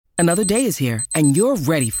Another day is here, and you're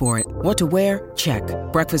ready for it. What to wear? Check.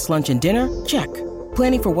 Breakfast, lunch, and dinner? Check.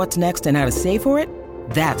 Planning for what's next and how to save for it?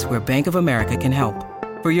 That's where Bank of America can help.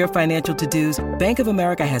 For your financial to-dos, Bank of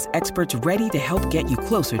America has experts ready to help get you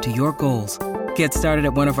closer to your goals. Get started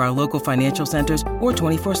at one of our local financial centers or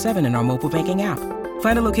 24/7 in our mobile banking app.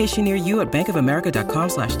 Find a location near you at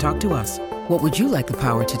bankofamerica.com/talktous. What would you like the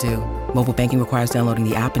power to do? Mobile banking requires downloading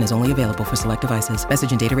the app and is only available for select devices.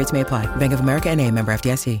 Message and data rates may apply. Bank of America N.A., member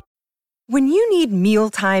FDIC. When you need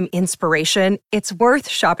mealtime inspiration, it's worth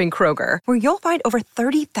shopping Kroger, where you'll find over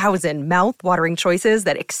 30,000 mouth-watering choices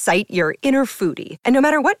that excite your inner foodie. And no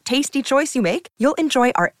matter what tasty choice you make, you'll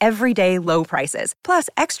enjoy our everyday low prices, plus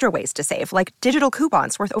extra ways to save, like digital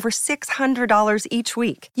coupons worth over $600 each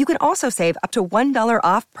week. You can also save up to $1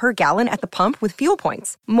 off per gallon at the pump with fuel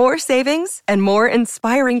points. More savings and more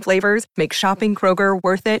inspiring flavors make shopping Kroger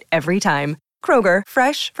worth it every time. Kroger,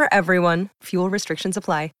 fresh for everyone. Fuel restrictions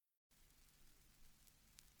apply.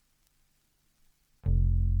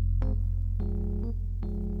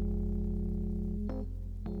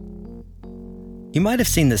 You might have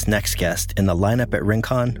seen this next guest in the lineup at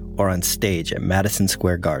Rincon or on stage at Madison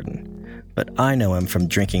Square Garden, but I know him from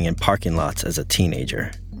drinking in parking lots as a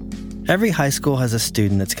teenager. Every high school has a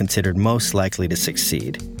student that's considered most likely to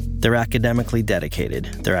succeed. They're academically dedicated,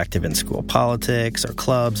 they're active in school politics or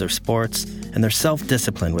clubs or sports, and they're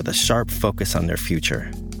self-disciplined with a sharp focus on their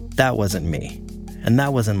future. That wasn't me, and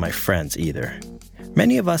that wasn't my friends either.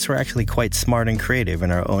 Many of us were actually quite smart and creative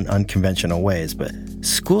in our own unconventional ways, but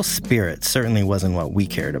school spirit certainly wasn't what we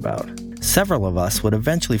cared about. Several of us would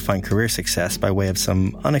eventually find career success by way of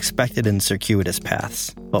some unexpected and circuitous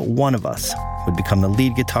paths. But one of us would become the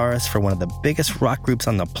lead guitarist for one of the biggest rock groups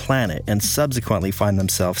on the planet and subsequently find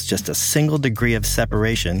themselves just a single degree of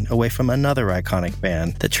separation away from another iconic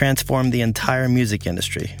band that transformed the entire music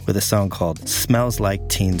industry with a song called Smells Like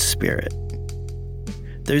Teen Spirit.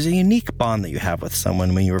 There's a unique bond that you have with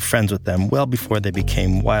someone when you were friends with them well before they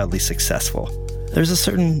became wildly successful. There's a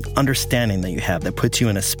certain understanding that you have that puts you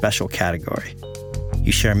in a special category.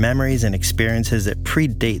 You share memories and experiences that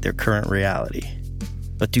predate their current reality.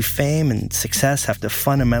 But do fame and success have to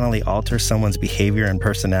fundamentally alter someone's behavior and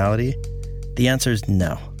personality? The answer is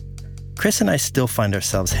no. Chris and I still find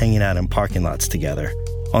ourselves hanging out in parking lots together,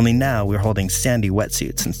 only now we're holding sandy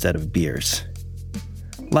wetsuits instead of beers.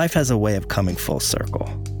 Life has a way of coming full circle.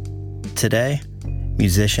 Today,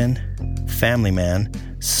 musician, family man,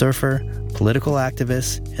 surfer, political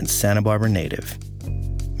activist, and Santa Barbara native,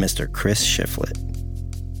 Mr. Chris Shiflett.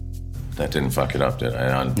 That didn't fuck it up, did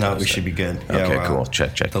I? No, we should be good. Okay, cool.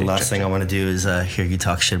 Check. The last thing I want to do is hear you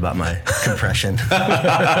talk shit about my compression.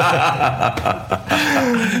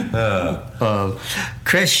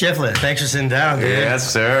 Chris Shiflett, thanks for sitting down, dude. Yes,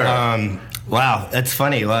 sir. Wow, that's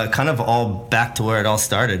funny. Kind of all back to where it all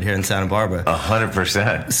started here in Santa Barbara.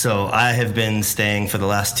 100%. So I have been staying for the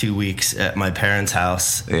last 2 weeks at my parents'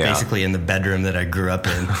 house, basically in the bedroom that I grew up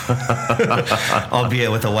in,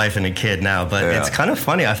 albeit with a wife and a kid now. But it's kind of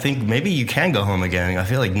funny. I think maybe you can go home again. I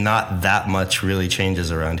feel like not that much really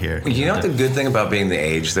changes around here. You know what the good thing about being the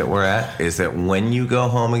age that we're at is that when you go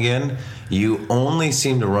home again, you only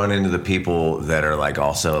seem to run into the people that are like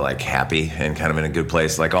also like happy and kind of in a good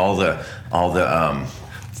place. Like all the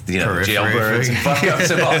jailbirds and fuck ups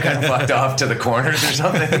have all kind of fucked off to the corners or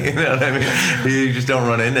something. You know what I mean? You just don't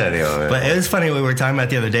run into any of it. But it was funny, we were talking about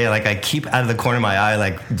the other day, like I keep out of the corner of my eye,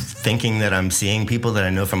 like thinking that I'm seeing people that I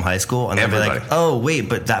know from high school, and they'll be like, oh, wait,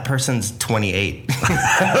 but that person's 28.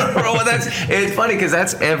 Well, it's funny because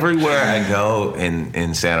that's everywhere I go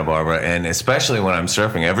in Santa Barbara, and especially when I'm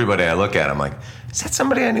surfing, everybody I look at, I'm like, is that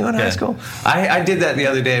somebody I knew in high school? I did that the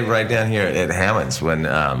other day right down here at Hammond's when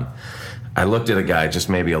I looked at a guy just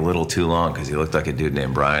maybe a little too long because he looked like a dude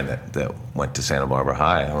named Brian that went to Santa Barbara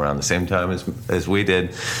High around the same time as we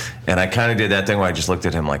did. And I kind of did that thing where I just looked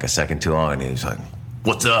at him like a second too long, and he was like,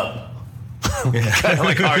 what's up? Kind of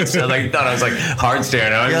like hard staring. Like, thought I was like hard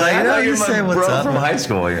staring. I was like, I know you say what's up from high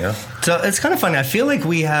school, you know? So it's kind of funny. I feel like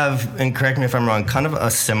we have, and correct me if I'm wrong, kind of a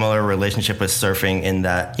similar relationship with surfing in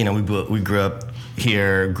that, you know, we grew up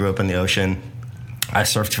here, grew up in the ocean. I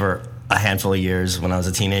surfed for a handful of years when I was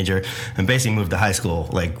a teenager and basically moved to high school,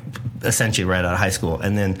 like essentially right out of high school.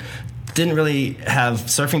 And then surfing didn't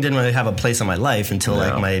really have a place in my life until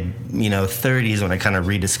like my, 30s when I kind of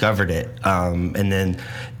rediscovered it. And then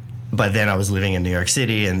by then I was living in New York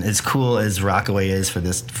City, and as cool as Rockaway is for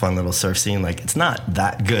this fun little surf scene, like it's not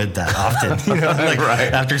that good that often. Like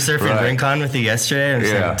after surfing Rincon with you yesterday, I'm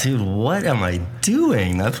just like, dude, what am I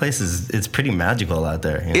doing? That place it's pretty magical out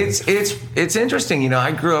there. It's interesting.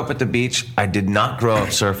 I grew up at the beach. I did not grow up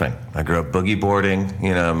surfing. I grew up boogie boarding.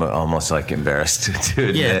 You know, I'm almost like embarrassed to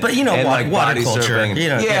admit. Yeah, but you know, and, like, water body culture. surfing. You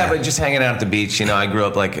know, yeah, but just hanging out at the beach. You know, I grew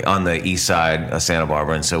up like on the east side of Santa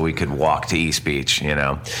Barbara, and so we could walk to East Beach. You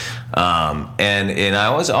know, and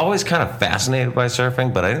I was always kind of fascinated by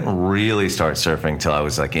surfing, but I didn't really start surfing till I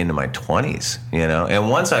was like into my 20s. You know, and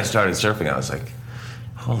once I started surfing, I was like,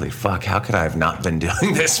 holy fuck, how could I have not been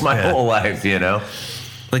doing this my whole life? You know.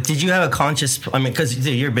 Like, did you have a conscious, I mean, because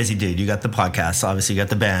you're a busy dude. You got the podcast, obviously you got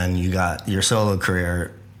the band, you got your solo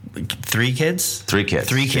career. 3 kids? 3 kids.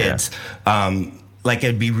 3 kids. Yeah. Like,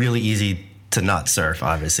 it'd be really easy to not surf,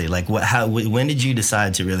 obviously. Like, when did you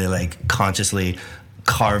decide to really, like, consciously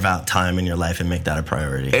carve out time in your life and make that a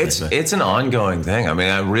priority? It's an ongoing thing. I mean,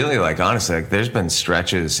 I really, like, honestly, like, there's been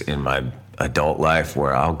stretches in my adult life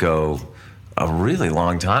where I'll go a really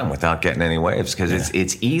long time without getting any waves because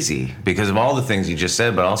it's easy because of all the things you just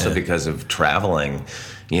said, but also because of traveling.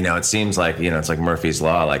 You know, it seems like, you know, it's like Murphy's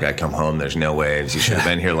Law. Like, I come home, there's no waves. You should have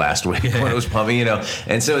been here last week when it was pumping, you know.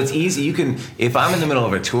 And so it's easy. You can, if I'm in the middle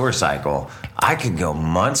of a tour cycle, I could go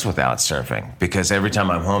months without surfing because every time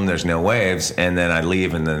I'm home, there's no waves. And then I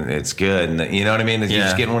leave and then it's good. And then, you know what I mean? You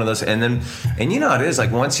just get in one of those. And then, and you know how it is,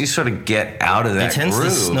 like, once you sort of get out of that it tends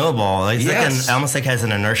groove, to snowball. It's like almost like has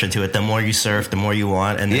an inertia to it. The more you surf, the more you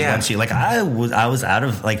want. And then once you, like, I was out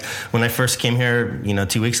of, like, when I first came here, you know,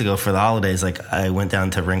 2 weeks ago for the holidays, like, I went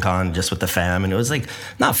down to Rincon just with the fam, and it was like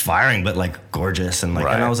not firing, but like gorgeous, and like,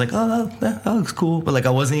 and I was like, oh, that looks cool, but like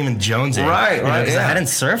I wasn't even jonesing, because I hadn't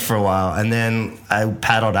surfed for a while, and then I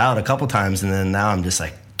paddled out a couple times, and then now I'm just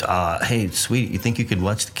like, hey, sweet, you think you could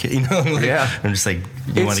watch the kid? You know, like, I'm just like,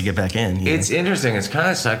 you want to get back in. It's interesting. It's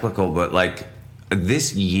kind of cyclical, but like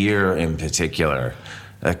this year in particular,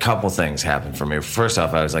 a couple things happened for me. First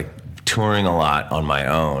off, I was like touring a lot on my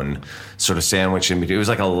own, sort of sandwiched in between. It was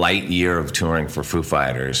like a light year of touring for Foo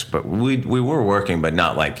Fighters, but we were working, but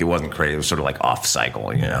not like, it wasn't crazy. It was sort of like off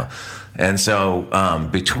cycle, you know? And so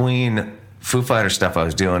between Foo Fighter stuff I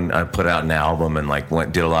was doing, I put out an album and like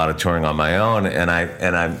did a lot of touring on my own. And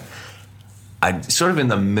I sort of in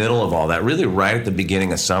the middle of all that, really right at the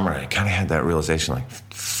beginning of summer, I kind of had that realization, like,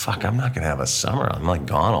 fuck, I'm not going to have a summer. I'm like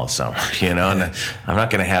gone all summer, you know, and I'm not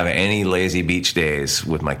going to have any lazy beach days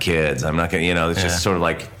with my kids. I'm not going to, you know, it's just sort of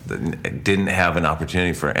like, didn't have an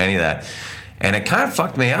opportunity for any of that. And it kind of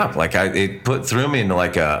fucked me up. Like it threw me into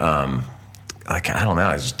like a, like, I don't know,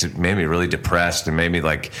 it just made me really depressed and made me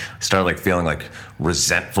like start like feeling like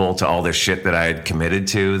resentful to all this shit that I had committed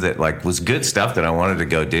to that like was good stuff that I wanted to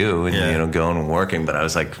go do and, you know, going and working. But I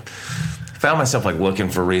was like, found myself like looking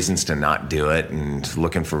for reasons to not do it and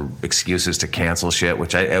looking for excuses to cancel shit,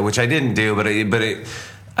 which I didn't do. But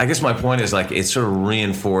I guess my point is like, it sort of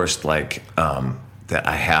reinforced like that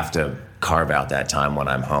I have to carve out that time when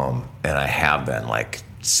I'm home. And I have been like,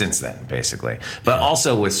 since then, basically. But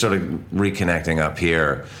also with sort of reconnecting up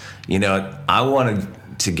here, you know, I wanted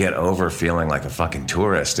to get over feeling like a fucking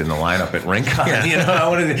tourist in the lineup at Rincon. You know, I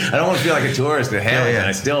don't want to feel like a tourist at Hamilton.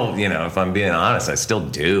 I still, you know, if I'm being honest, I still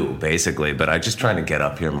do, basically. But I just trying to get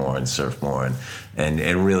up here more and surf more and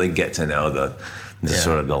really get to know the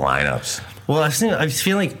sort of the lineups. Well, I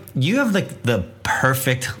feel like you have like the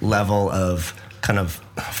perfect level of kind of,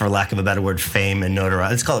 for lack of a better word, fame and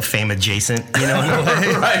notoriety. Let's call it fame adjacent, you know, in a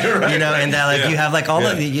way. right. You know, and that like you have like all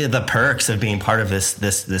of the perks of being part of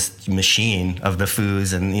this machine of the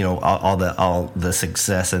Foos, and you know all the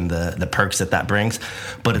success and the perks that brings,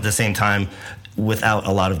 but at the same time, without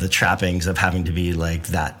a lot of the trappings of having to be like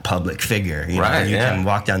that public figure. You know, you can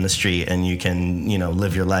walk down the street and you can, you know,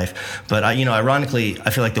 live your life. But, you know, ironically,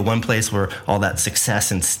 I feel like the one place where all that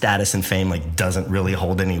success and status and fame like doesn't really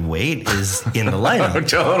hold any weight is in the lineup.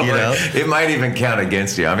 Totally. You know? It might even count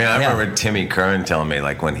against you. I mean, I remember Timmy Kern telling me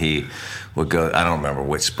like when he would go, I don't remember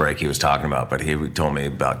which break he was talking about, but he told me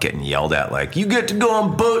about getting yelled at, like, you get to go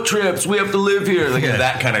on boat trips, we have to live here, like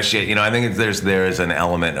that kind of shit. You know, I think there is an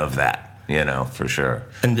element of that. You know, for sure.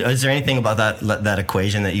 And is there anything about that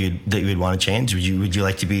equation that you'd want to change? Would you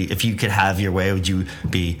like to be, if you could have your way, would you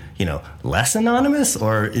be, you know, less anonymous,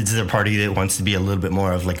 or is there a part of you that wants to be a little bit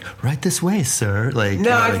more of like, right this way, sir? Like,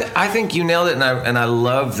 no, I think you nailed it, and I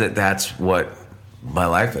love that. That's what my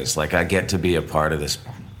life is. Like, I get to be a part of this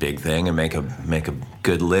big thing and make a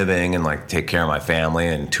good living and like take care of my family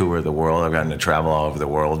and tour the world. I've gotten to travel all over the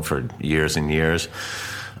world for years and years.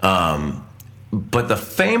 But the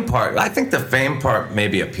fame part, I think the fame part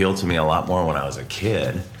maybe appealed to me a lot more when I was a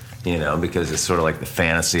kid. you know, because it's sort of like the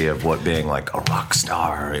fantasy of what being like a rock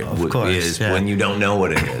star is when you don't know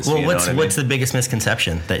what it is. Well, you what's the biggest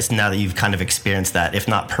misconception that now that you've kind of experienced that, if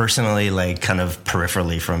not personally, like kind of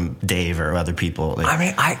peripherally from Dave or other people? Like, I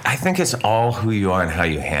mean, I think it's all who you are and how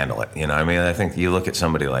you handle it. You know, I mean, I think you look at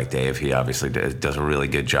somebody like Dave, he obviously does a really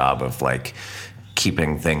good job of like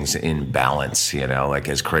keeping things in balance, you know, like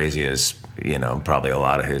as crazy as, you know, probably a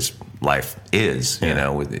lot of his life is, you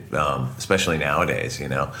know, with especially nowadays, you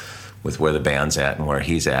know, with where the band's at and where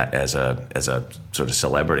he's at as a sort of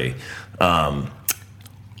celebrity. You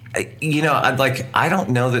know, I don't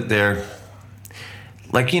know that they're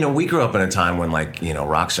like, you know, we grew up in a time when like, you know,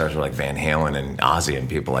 rock stars were like Van Halen and Ozzy and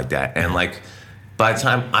people like that. And like by the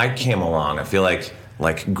time I came along, I feel like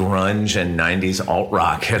grunge and 90s alt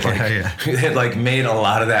rock had like made a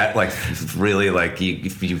lot of that like really like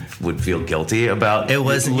you would feel guilty about it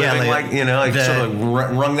was living, like you know, like sort of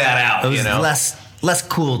wrung that out. It was, you know, less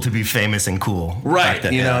cool to be famous and cool, right?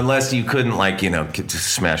 Then, you know, unless you couldn't like, you know, get to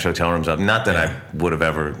smash hotel rooms up. Not that I would have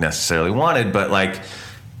ever necessarily wanted, but like,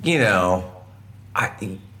 you know, I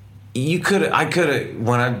could have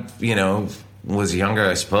when I, you know, was younger,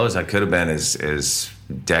 I suppose I could have been as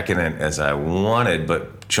decadent as I wanted,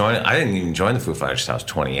 but I didn't even join the Foo Fighters until I was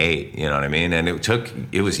 28, you know what I mean? And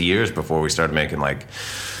it was years before we started making like,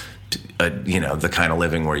 you know, the kind of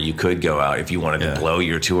living where you could go out if you wanted to blow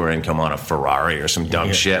your tour income on a Ferrari or some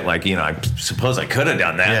dumb shit. Like, you know, I suppose I could have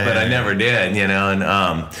done that, but I never did, you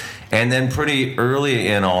know? And then pretty early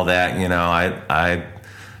in all that, you know, I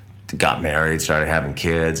got married, started having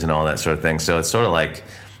kids and all that sort of thing. So it's sort of like,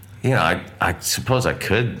 you know, I suppose I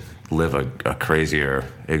could live a crazier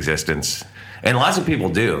existence. And lots of people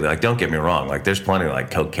do. Like, don't get me wrong. Like, there's plenty of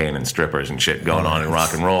like cocaine and strippers and shit going on in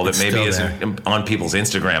rock and roll that maybe isn't on people's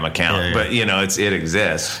Instagram account, but you know, it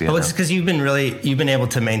exists. Well, it's because you've been able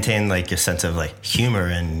to maintain like your sense of like humor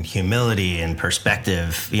and humility and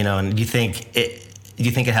perspective. You know, and do you think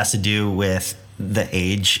it has to do with the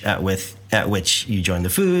age at which you joined the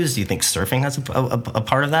Foos? Do you think surfing has a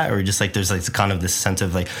part of that, or just like there's like kind of this sense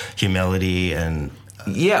of like humility and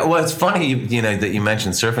yeah, well, it's funny, you know, that you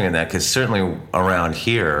mentioned surfing in that, because certainly around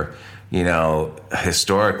here, you know,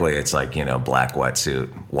 historically, it's like, you know, black wetsuit,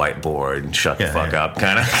 whiteboard, shut the fuck up,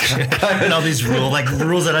 kind of. And all these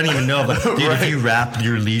rules that I don't even know. But dude, if you wrap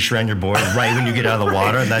your leash around your board right when you get out of the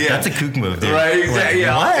water, that's a kook move, dude. Right, exactly.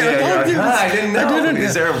 Like, I didn't know.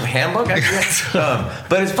 Is there a handbook?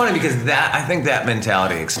 But it's funny because I think that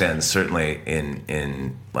mentality extends certainly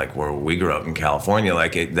in like where we grew up in California.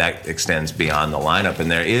 Like that extends beyond the lineup,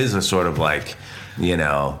 and there is a sort of like, you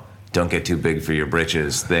know, don't get too big for your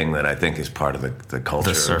britches thing that I think is part of the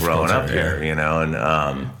culture of growing up here, you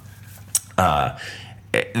know.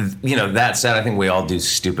 And you know, that said, I think we all do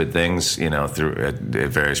stupid things, you know, through at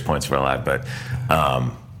various points of our life. But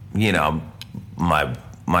you know,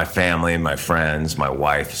 my family, my friends, my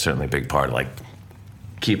wife, certainly a big part of like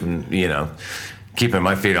keeping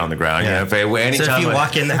my feet on the ground. Yeah. You know, if you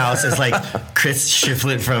walk in the house, it's like Chris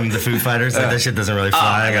Shiflett from the Foo Fighters. Like, that shit doesn't really fly.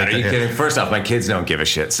 Oh my God, are you kidding? First off, my kids don't give a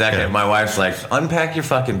shit. Second, my wife's like, unpack your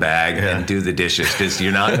fucking bag and do the dishes, because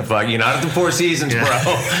you're not at the Four Seasons, bro.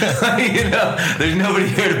 You know, there's nobody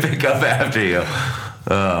here to pick up after you.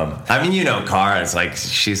 I mean, you know, Cara, it's like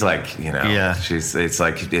she's like, you know, it's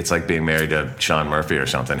like being married to Sean Murphy or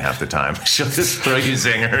something half the time. She'll just throw you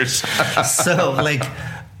zingers. So like,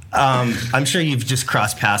 I'm sure you've just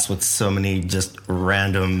crossed paths with so many just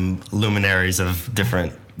random luminaries of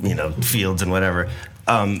different, you know, fields and whatever.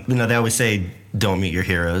 You know, they always say don't meet your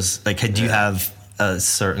heroes. Like, do you have a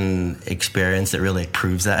certain experience that really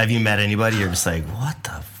proves that? Have you met anybody you're just like, what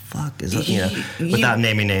the fuck is it? You know, without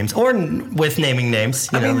naming names or with naming names.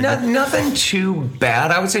 You know, nothing too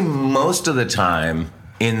bad. I would say most of the time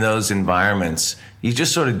in those environments, you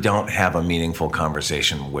just sort of don't have a meaningful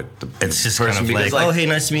conversation with the person. It's just kind of like, oh, hey,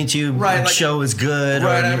 nice to meet you. Right, the show is good.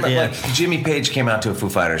 Right, like Jimmy Page came out to a Foo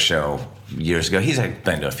Fighters show years ago. He's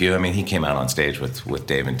been to a few. I mean, he came out on stage with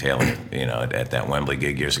Dave and Taylor, you know, at that Wembley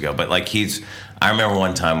gig years ago. But like I remember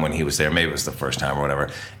one time when he was there, maybe it was the first time or whatever,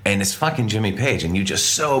 and it's fucking Jimmy Page, and you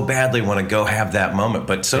just so badly want to go have that moment,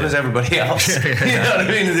 but so does everybody else. You know what I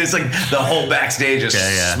mean? It's like the whole backstage is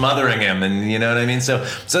smothering him, and you know what I mean? So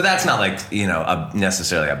that's not like, you know,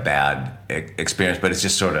 necessarily a bad experience, but it's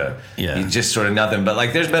just sort of nothing. But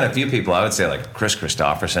like, there's been a few people, I would say like Chris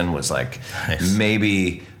Christopherson was like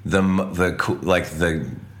maybe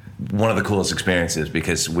one of the coolest experiences,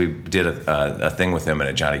 because we did a thing with him at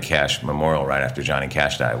a Johnny Cash memorial right after Johnny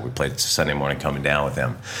Cash died. We played Sunday Morning Coming Down with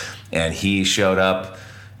him, and he showed up.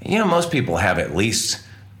 You know, most people have at least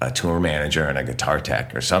a tour manager and a guitar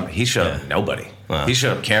tech or something. He showed up nobody. Wow. He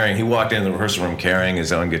showed up carrying. He walked into the rehearsal room carrying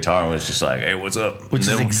his own guitar and was just like, "Hey, what's up?" Which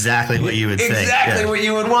is exactly what you would think. Exactly what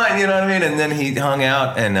you would want. You know what I mean? And then he hung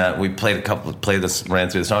out, and we ran through the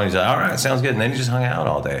song. He's like, "All right, sounds good." And then he just hung out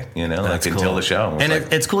all day. You know, That's until cool. the show. And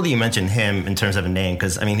it's cool that you mentioned him in terms of a name,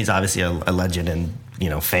 because I mean, he's obviously a legend and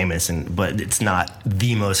famous, but it's not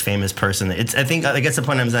the most famous person. I guess the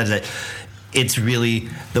point I'm saying is that it's really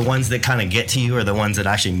the ones that kind of get to you are the ones that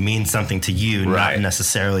actually mean something to you, not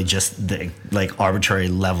necessarily just the arbitrary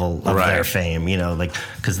level of their fame.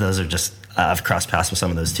 Because those are just I've crossed paths with some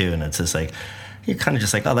of those too, and it's just like you're kind of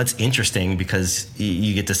just like, oh, that's interesting, because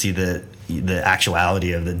you get to see the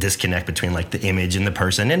actuality of the disconnect between the image and the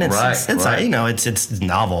person, and it's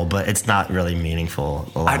novel, but it's not really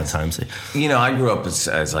meaningful a lot of times. I grew up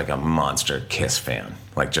as like a monster Kiss fan,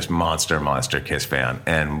 just monster Kiss fan,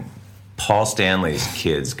 and Paul Stanley's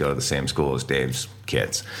kids go to the same school as Dave's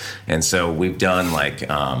kids, and so we've done a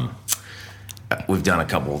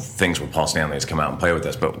couple things where Paul Stanley has come out and played with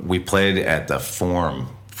us. But we played at the Forum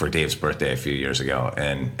for Dave's birthday a few years ago,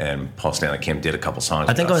 and Paul Stanley did a couple songs.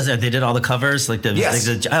 I think I was there. They did all the covers, Yes.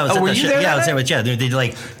 Were you there? Yeah, I was there. They did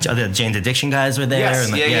the Jane's Addiction guys were there.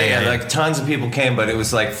 Yes, and tons of people came, but it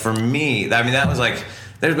was for me. I mean, that was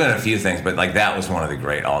there's been a few things, but that was one of the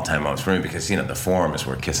great all-time moments for me, because the Forum is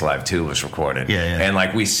where Kiss Live 2 was recorded.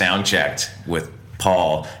 And we sound checked with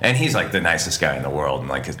Paul, and he's the nicest guy in the world,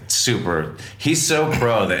 and he's so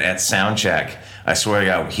pro that at sound check, I swear to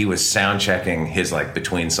God, he was sound checking his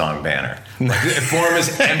between song banner. The Forum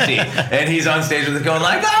is empty, and he's on stage with it going all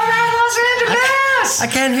right, Los Angeles! I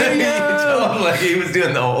can't hear you. He was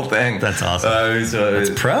doing the whole thing. That's awesome.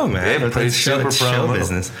 It's pro, man. It's super pro show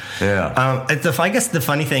business. Yeah. I guess the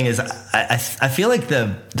funny thing is, I feel like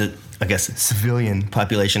the civilian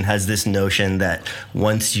population has this notion that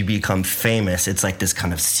once you become famous, it's this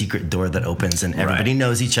kind of secret door that opens, and everybody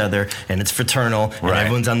knows each other, and it's fraternal, and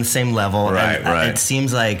everyone's on the same level. And it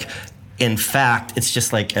seems like, in fact, it's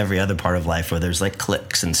just like every other part of life where there's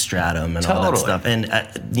cliques and stratum and all that stuff. And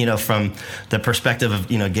from the perspective of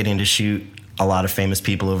getting to shoot a lot of famous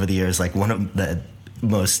people over the years, one of the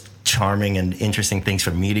most charming and interesting things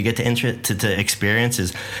for me to get to experience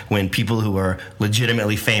is when people who are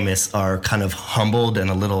legitimately famous are kind of humbled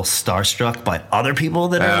and a little starstruck by other people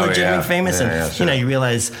that are legitimately famous. You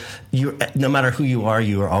realize no matter who you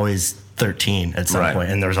are always 13 at some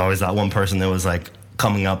point, and there's always that one person that was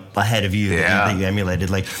coming up ahead of you that you emulated.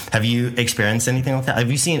 Have you experienced anything like that? Have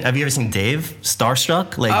you ever seen Dave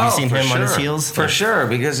starstruck? Have you seen him on his heels? For sure,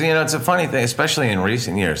 because it's a funny thing, especially in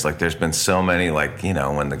recent years. There's been so many,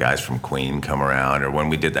 when the guys from Queen come around, or when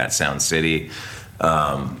we did that Sound City,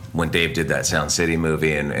 when Dave did that Sound City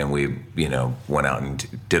movie, and we went out and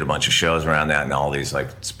did a bunch of shows around that, and all these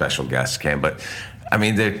special guests came. But I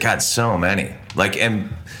mean, they've got so many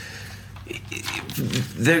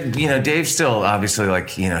Dave's still obviously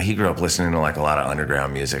he grew up listening to a lot of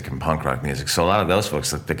underground music and punk rock music. So a lot of those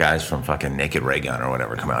folks, the guys from fucking Naked Ray Gun or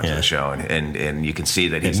whatever, come out to the show, and you can see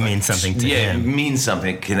that it means something to him. It means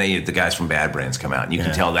something. The guys from Bad Brains come out, and you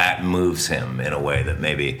can tell that moves him in a way that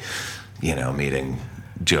maybe meeting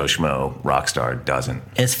Joe Schmo rock star doesn't.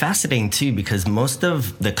 It's fascinating too, because most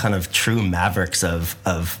of the kind of true mavericks of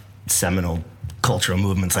seminal cultural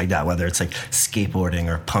movements like that, whether it's skateboarding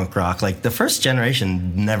or punk rock, the first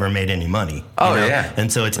generation never made any money.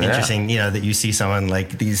 And so it's interesting, that you see someone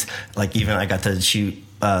like these, even I got to shoot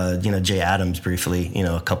Jay Adams briefly,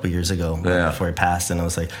 a couple years ago before he passed, and I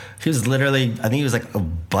was he was literally, I think he was a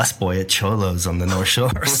busboy at Cholo's on the North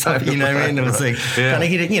Shore or something. You know what I mean? It was kind of,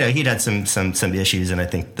 he'd had some issues, and I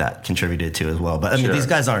think that contributed to as well. But I mean, these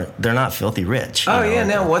guys they're not filthy rich.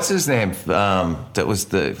 Now what's his name? That was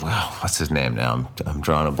what's his name now? I'm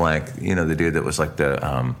drawing a blank. The dude that was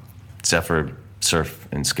the Zephyr Surf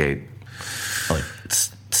and Skate.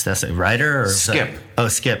 That's a writer or Skip?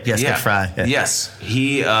 Skip. Yeah, Skip Fry. Yeah. Yes,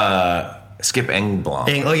 he Skip Engblom.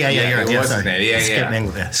 You're right. What's his name? Skip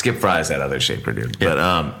Engblom. Yeah. Skip Fry's that other shaper dude. Yeah.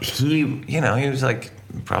 But he was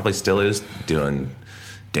probably still is doing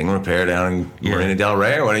ding repair down in Marina Del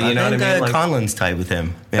Rey or whatever. You know what I mean? Conlon's tied with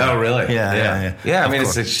him. Yeah. Oh, really? Yeah. I mean,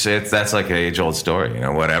 that's an age-old story.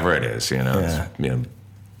 Whatever it is. It's,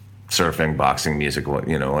 surfing, boxing, music,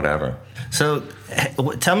 whatever. So,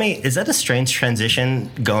 tell me, is that a strange transition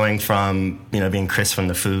going from being Chris from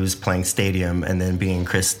the Foos playing stadium, and then being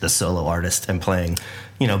Chris the solo artist and playing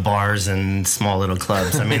bars and small little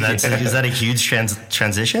clubs? I mean, is that a huge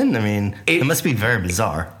transition? I mean, it must be very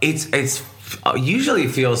bizarre. It's usually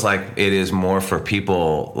feels like it is more for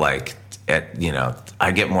people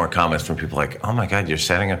I get more comments from people like, oh my God, you're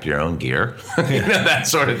setting up your own gear, that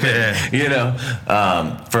sort of thing.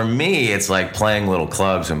 For me, it's like playing little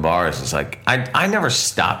clubs and bars. It's like I never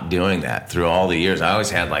stopped doing that through all the years. I always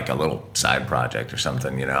had like a little side project or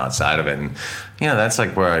something, outside of it, and that's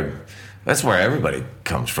like that's where everybody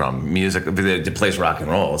comes from. Music, it plays rock and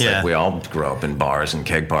roll. It's like we all grew up in bars and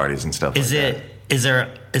keg parties and stuff. Is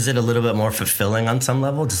it a little bit more fulfilling on some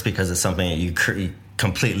level, just because it's something that you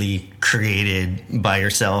completely created by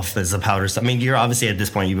yourself as a powder stuff? I mean, you're obviously at this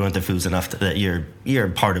point, you've been with the Foos enough that you're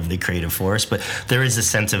part of the creative force, but there is a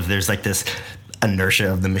sense of there's like this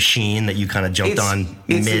inertia of the machine that you kind of jumped on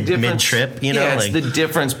mid trip. It's the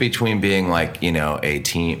difference between being like a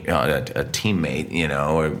teammate,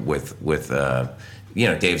 or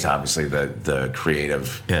with Dave's obviously the creative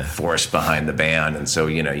force behind the band, and so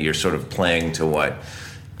you're sort of playing to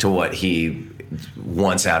what he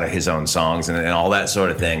wants out of his own songs and all that sort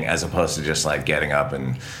of thing, as opposed to just like getting up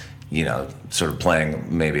and sort of playing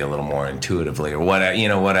maybe a little more intuitively or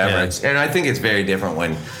whatever. And I think it's very different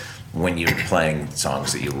when you're playing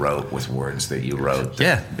songs that you wrote with words that you wrote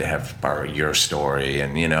that have part of your story,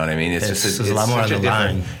 and you know what I mean. It's a lot more on the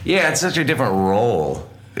line. Yeah, it's such a different role,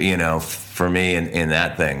 for me in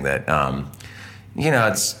that thing that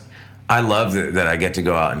it's. I love that I get to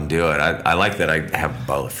go out and do it. I like that I have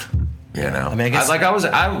both. I mean,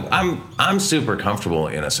 I'm super comfortable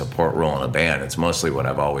in a support role in a band. It's mostly what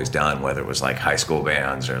I've always done, whether it was like high school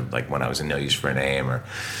bands or like when I was in No Use for a Name or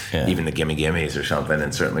even the Gimme Gimmes or something,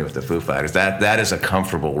 and certainly with the Foo Fighters. That is a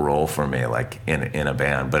comfortable role for me, like in a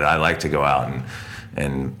band. But I like to go out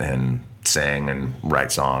and sing and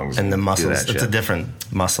write songs. And the muscles, it's a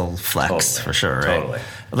different muscle flex for sure, right? Totally.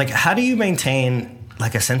 Like, how do you maintain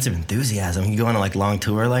like a sense of enthusiasm? You go on a like long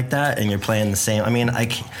tour like that and you're playing the same. I mean,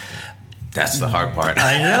 that's the hard part.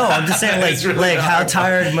 I know. I'm just saying, like how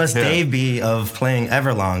tired must Dave be of playing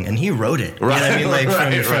Everlong? And he wrote it. Right. You know what I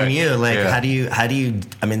mean? Like from you. Like how do you?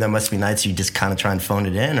 I mean, there must be nights you just kind of try and phone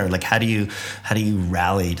it in, or like how do you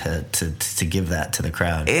rally to give that to the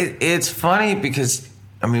crowd? It's funny because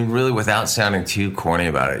I mean, really, without sounding too corny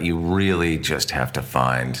about it, you really just have to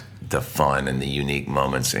find the fun and the unique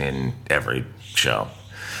moments in every show.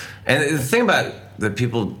 And the thing about that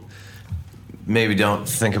people maybe don't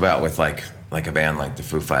think about with like a band like the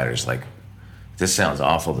Foo Fighters, like, this sounds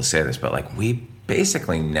awful to say this, but like we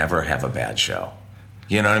basically never have a bad show.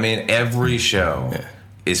 You know what I mean? Every show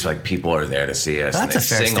is like people are there to see us. That's a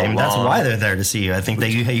fair statement. That's why they're there to see you. I think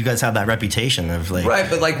that you guys have that reputation of like... Right,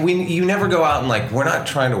 but like you never go out and like, we're not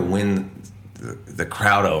trying to win the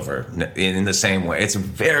crowd over in the same way. It's a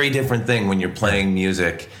very different thing when you're playing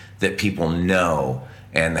music that people know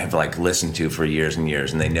and have like listened to for years and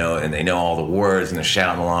years, and they know all the words, and they're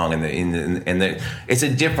shouting along, and it's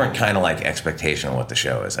a different kind of like expectation of what the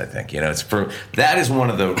show is. I think that is one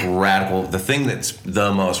of the thing that's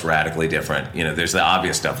the most radically different. There's the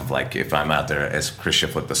obvious stuff of like, if I'm out there as Chris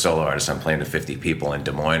Shiflett, the solo artist, I'm playing to 50 people in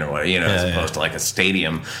Des Moines or whatever, as opposed to like a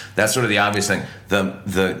stadium. That's sort of the obvious thing.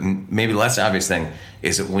 The maybe less obvious thing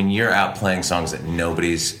is that when you're out playing songs that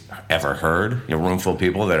nobody's ever heard, a room full of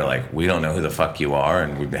people that are like, we don't know who the fuck you are,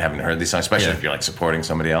 and we haven't heard these songs, especially if you're like supporting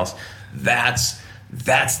somebody else. That's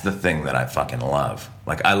the thing that I fucking love.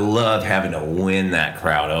 Like, I love having to win that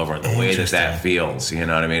crowd over, the way that feels. You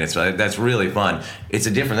know what I mean? That's really fun. It's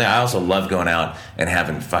a different thing. I also love going out and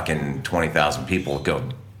having fucking 20,000 people go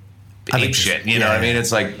ape shit, you know what I mean?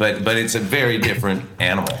 It's like, but it's a very different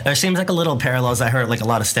animal. There seems like a little parallels. I heard like a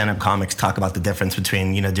lot of stand-up comics talk about the difference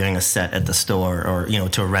between, doing a set at the store or,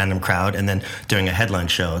 to a random crowd and then doing a headline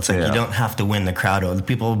show. It's like, you don't have to win the crowd over.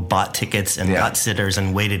 People bought tickets and got sitters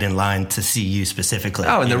and waited in line to see you specifically.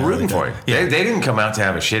 Oh, and they're rooting for you. Yeah. They didn't come out to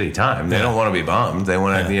have a shitty time. They don't want to be bummed. They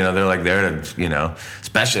want to, they're like there to,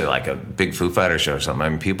 especially like a big Foo Fighters show or something. I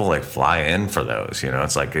mean, people like fly in for those,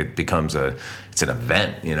 it's like it becomes it's an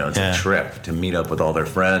event, it's a trip to meet up with all their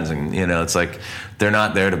friends, and it's like they're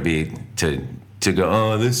not there to go,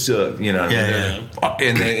 oh, this sucks,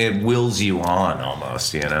 and it wills you on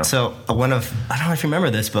almost, So I don't know if you remember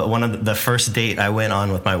this, but one of the first date I went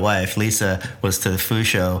on with my wife, Lisa, was to the Foo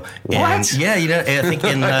show. What? Yeah, I think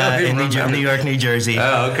in New York, New Jersey.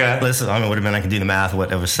 Oh, okay. Listen, it would have been, I can do the math, it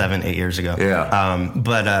was 7-8 years ago. Yeah.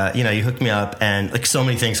 But you hooked me up, and like so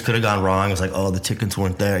many things could have gone wrong. It was like, oh, the tickets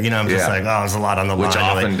weren't there. I'm just like, oh, there's a lot on the line. Which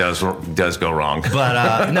often does go wrong.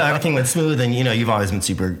 But no, everything went smooth, and you've always been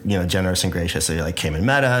super, generous and gracious. obviously like came and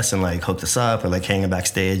met us and like hooked us up. Or like hanging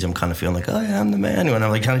backstage, I'm kind of feeling like, oh yeah, I'm the man. When I'm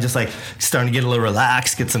like kind of just like starting to get a little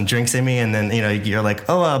relaxed, get some drinks in me, and then you're like,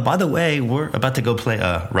 oh, by the way, we're about to go play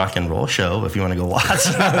a rock and roll show if you want to go watch.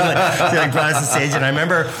 They like brought us to stage, and I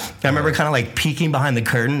remember kind of like peeking behind the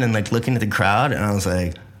curtain and like looking at the crowd, and I was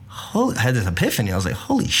like, I had this epiphany. I was like,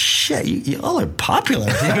 holy shit, you all are popular.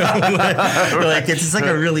 Like it's just like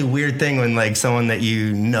a really weird thing when like someone that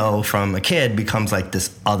you know from a kid becomes like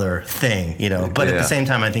this other thing, But at the same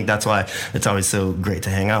time, I think that's why it's always so great to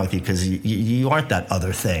hang out with you, because you aren't that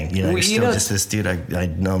other thing. You're still just this dude I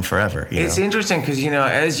know him forever. It's interesting because,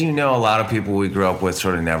 as a lot of people we grew up with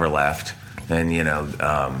sort of never left. And,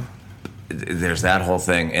 there's that whole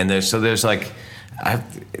thing. And there's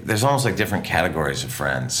almost like different categories of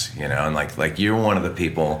friends, and like you're one of the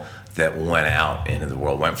people that went out into the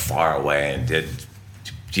world, went far away and did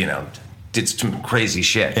some crazy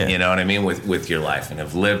shit, you know what I mean, with your life, and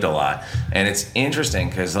have lived a lot. And it's interesting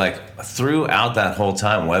because like throughout that whole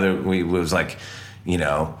time, whether it was like,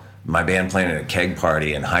 my band playing at a keg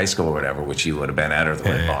party in high school or whatever, which you would have been at, or the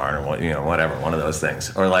Red Barn or whatever, one of those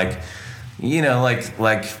things, or like,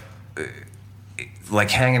 like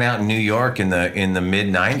hanging out in New York in the mid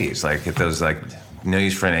 '90s, like at those like No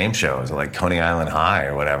Use for a Name shows, or like Coney Island High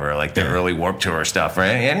or whatever, like the early Warped Tour stuff, or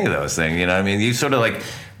any of those things. I mean, you sort of like,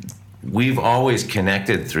 we've always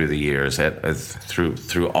connected through the years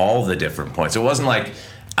through all the different points. It wasn't like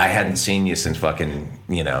I hadn't seen you since fucking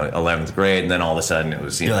 11th grade, and then all of a sudden it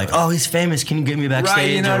was you're like, oh, he's famous. Can you get me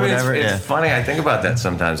backstage or whatever? It's funny. I think about that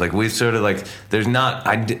sometimes. Like we've sort of like there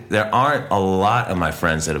aren't a lot of my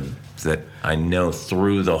friends that I know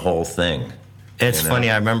through the whole thing. It's funny.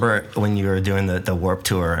 I remember when you were doing the Warped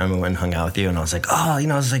Tour, I went and hung out with you, and I was like,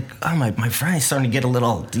 my friend's starting to get a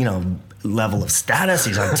little, level of status.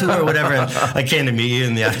 He's on tour or whatever. And I came to meet you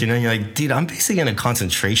in the afternoon. You're like, dude, I'm basically in a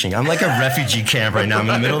concentration. I'm like a refugee camp right now. I'm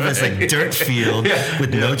in the middle of this like dirt field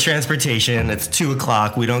with no transportation. It's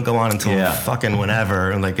 2:00. We don't go on until fucking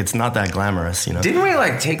whenever. And like, it's not that glamorous, Didn't we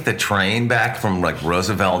like take the train back from like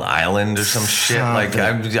Roosevelt Island or some shit? Like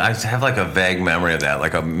I have like a vague memory of that.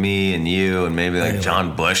 Like me and you and maybe like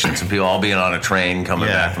John Bush and some people all being on a train coming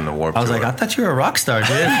back from the Warped Tour. I was like, I thought you were a rock star, dude.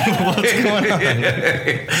 What's going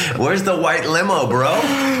on? Where's the white limo, bro?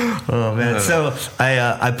 Oh man! So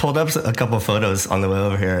I pulled up a couple of photos on the way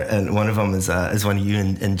over here, and one of them is one of you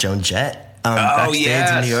and Joan Jett backstage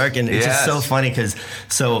in New York, and it's just so funny because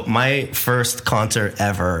my first concert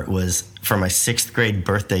ever was for my 6th grade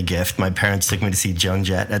birthday gift. My parents took me to see Joan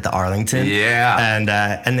Jett at the Arlington. And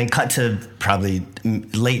then cut to probably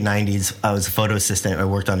late 90s. I was a photo assistant. I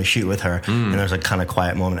worked on a shoot with her, and there was a kind of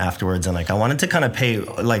quiet moment afterwards. And like I wanted to kind of pay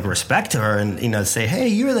like respect to her and say, hey,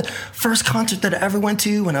 you were the first concert that I ever went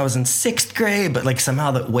to when I was in 6th grade. But like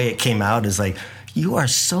somehow the way it came out is like, you are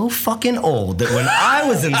so fucking old that when I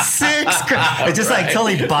was in 6th grade, I just like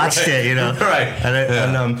totally botched it, Right.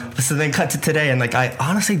 And so then cut to today, and like I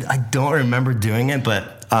honestly don't remember doing it,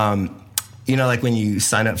 but like when you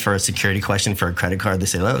sign up for a security question for a credit card, they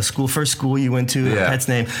say, first school you went to, pet's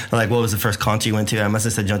name, or like what was the first concert you went to? I must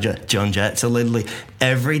have said Joan Jett. So literally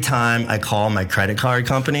every time I call my credit card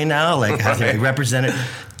company now, like has to be represented.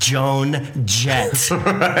 Joan Jett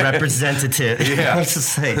representative. I was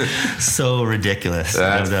just like, so ridiculous.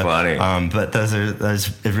 That's funny. But those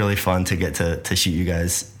are really fun to get to shoot you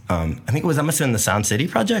guys. I think that must have been the Sound City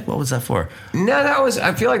project. What was that for? No,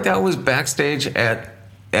 I feel like that was backstage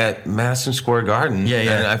at Madison Square Garden. Yeah.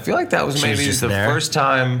 And I feel like that was maybe the first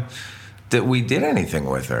time that we did anything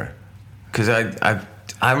with her. Because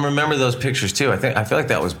I remember those pictures too. I feel like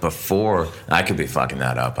that was before. I could be fucking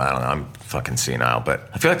that up. I don't know. I'm fucking senile, but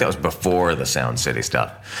I feel like that was before the Sound City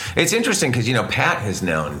stuff. It's interesting because Pat has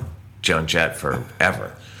known Joan Jett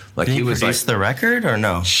forever. Like Did he was produce the record or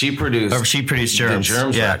no? She produced Germs. The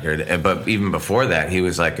Germs record, but even before that, he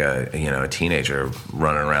was like a teenager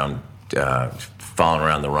running around, following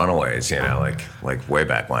around the Runaways. Like way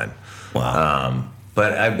back when. Wow.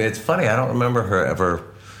 But it's funny. I don't remember her ever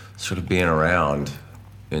sort of being around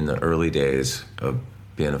in the early days of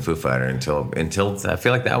being a Foo Fighter until I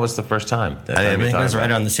feel like that was the first time. I think it was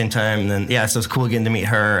right around the same time. And then, so it was cool getting to meet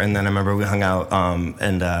her. And then I remember we hung out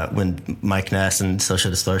when Mike Ness and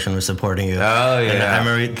Social Distortion were supporting you. Oh, yeah. And I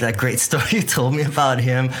remember that great story you told me about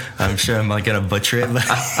him. I'm sure I'm like going to butcher it, but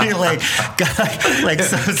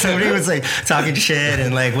somebody was like talking shit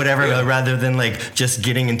and like whatever, but rather than like just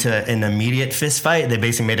getting into an immediate fist fight, they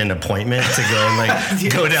basically made an appointment to go and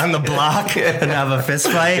like go down the block and have a fist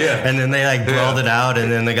fight. Yeah. And then they like brawled it out. And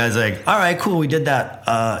And then the guy's like, all right, cool, we did that.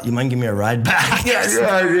 You mind giving me a ride back? Yeah. That's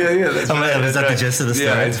right. Was that the gist of the story?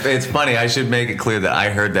 Yeah, it's funny. I should make it clear that I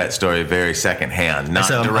heard that story very secondhand, not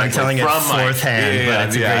so directly I'm telling from it fourth hand, but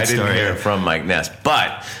it's a great I story. didn't hear it from Mike Ness.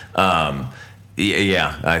 But,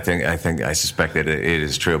 I think I suspect that it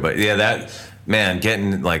is true. But, yeah, that, man,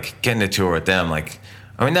 getting to tour with them,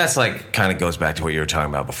 that's kind of goes back to what you were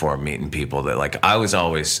talking about before, meeting people that I was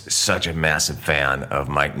always such a massive fan of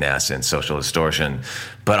Mike Ness and Social Distortion,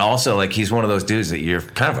 but also he's one of those dudes that you're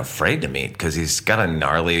kind of afraid to meet because he's got a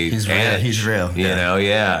gnarly edge. He's real. You know,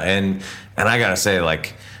 yeah. And I gotta say,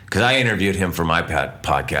 because I interviewed him for my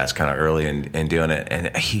podcast kind of early in doing it,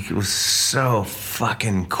 and he was so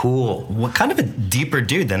fucking cool. What kind of a deeper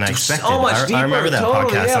dude than I expected. So much deeper. I remember that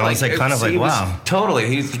totally, podcast, yeah, and I was wow.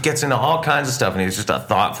 Totally. He gets into all kinds of stuff, and he's just a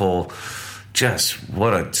thoughtful, just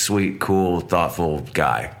what a sweet, cool, thoughtful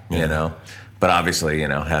guy, you know? But obviously,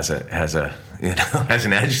 has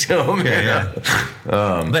an edge to him.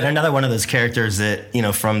 But another one of those characters that,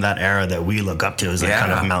 from that era that we look up to is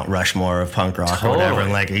kind of Mount Rushmore of punk rock or whatever.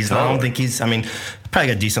 And I don't think probably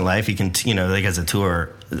got a decent life. He can, has a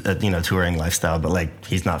touring lifestyle, but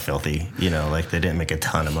he's not filthy, they didn't make a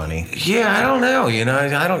ton of money. Yeah, I don't know,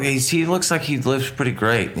 he looks like he lives pretty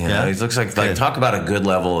great, He looks like talk about a good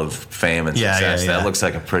level of fame and success. That looks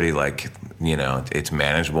like a pretty it's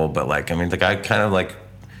manageable, but the guy kind of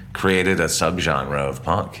created a subgenre of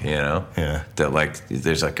punk, that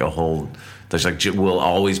there's will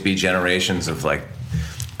always be generations of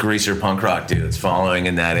greaser punk rock dudes following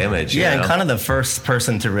in that image. Yeah, and kind of the first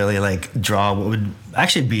person to really draw what would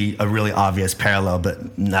actually be a really obvious parallel, but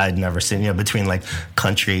I'd never seen, between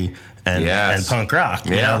country and punk rock.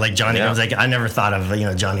 Johnny, I was I never thought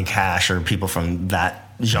of, Johnny Cash or people from that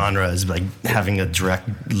genre as having a direct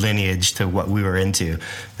lineage to what we were into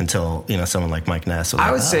until someone like Mike Ness.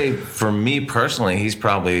 I would say for me personally, he's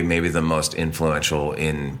probably maybe the most influential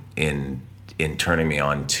in turning me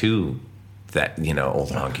on to that old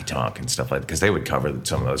honky tonk and stuff because they would cover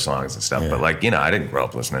some of those songs and stuff. But I didn't grow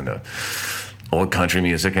up listening to old country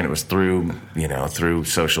music, and it was through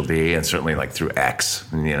Social D and certainly through X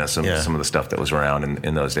and some of the stuff that was around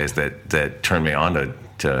in those days that turned me on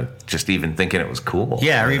to just even thinking it was cool.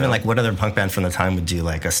 Yeah, or even what other punk band from the time would do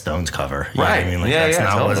a Stones cover. You know what I mean?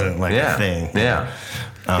 That wasn't a thing. Yeah.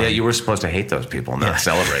 You were supposed to hate those people, not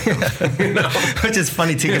celebrate them. Which is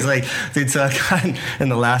funny too, because dude, so I got in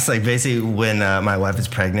the last basically when my wife was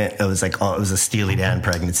pregnant, it was it was a Steely Dan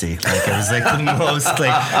pregnancy. It was the most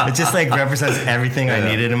it just represents everything I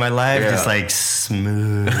needed in my life, just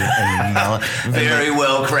smooth and mellow, very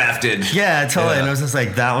well crafted. Yeah, totally. And it was just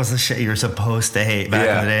that was the shit you were supposed to hate back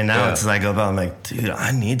in the day. Now it's I go about, I'm dude,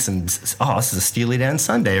 I need some. Oh, this is a Steely Dan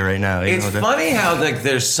Sunday right now. It's funny how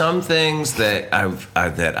there's some things that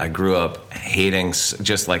I grew up hating,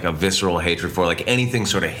 just a visceral hatred for, anything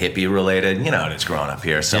sort of hippie related. Just growing up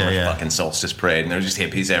here, summer fucking solstice parade, and there's just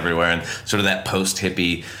hippies everywhere, and sort of that post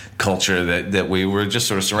hippie culture that we were just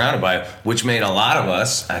sort of surrounded by, which made a lot of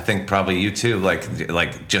us, I think probably you too,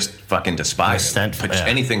 just fucking despise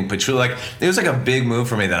anything patchouli. It was a big move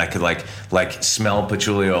for me that I could smell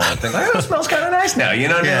patchouli and think it smells kind of nice now. You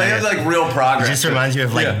know what I mean? It was real progress. It just reminds you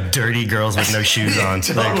of dirty girls with no shoes on.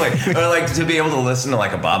 Totally. Or to be able to listen to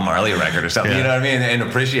a Bob Marley record or something. You know what I mean? And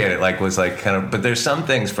appreciate it. Was kind of. But there's some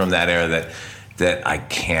things from that era that I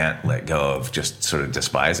can't let go of, just sort of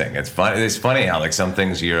despising. It's funny how some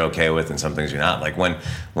things you're okay with and some things you're not. When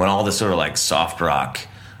all this sort of soft rock,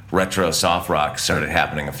 retro soft rock started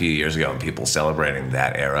happening a few years ago, and people celebrating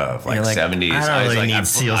that era of 70s. I don't really need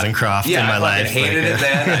Seals and Croft in my life. I hated it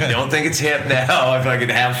then. I don't think it's hip now. If I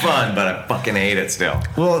could have fun, but I fucking hate it still.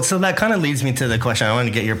 Well, so that kind of leads me to the question. I want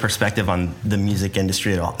to get your perspective on the music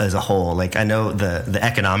industry as a whole. I know the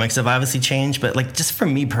economics have obviously changed, but just for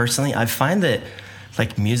me personally, I find that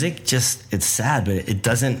music it's sad, but it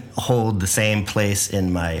doesn't hold the same place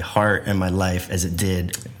in my heart and my life as it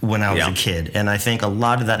did when I was a kid. And I think a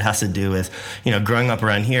lot of that has to do with, growing up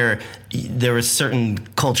around here, there were certain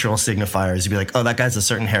cultural signifiers. You'd be oh, that guy's a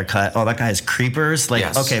certain haircut. Oh, that guy has creepers.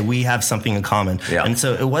 Okay, we have something in common. Yeah. And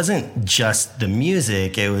so it wasn't just the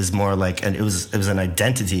music. It was more and it was an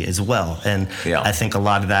identity as well. And I think a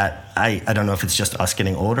lot of that, I don't know if it's just us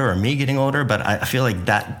getting older or me getting older, but I feel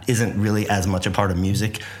that isn't really as much a part of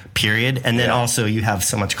music, period. And then also you have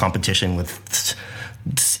so much competition with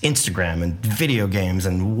Instagram and video games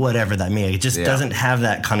and whatever that may be. It just doesn't have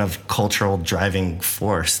that kind of cultural driving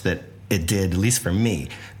force that it did, at least for me,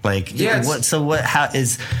 Like, what's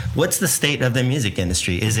the state of the music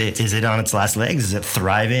industry? Is it on its last legs? Is it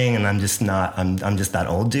thriving? And I'm just that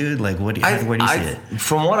old dude. Like, where do you see it?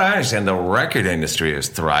 From what I understand, the record industry is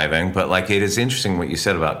thriving, but like, it is interesting what you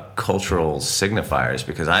said about cultural signifiers,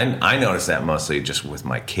 because I noticed that mostly just with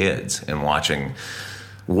my kids and watching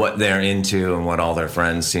what they're into and what all their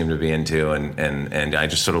friends seem to be into, and I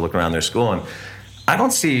just sort of look around their school and I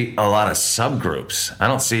don't see a lot of subgroups. I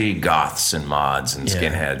don't see goths and mods and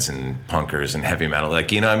skinheads and punkers and heavy metal.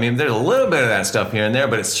 Like, you know, I mean, there's a little bit of that stuff here and there,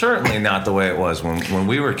 but it's certainly not the way it was when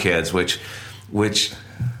we were kids, which,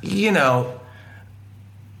 you know,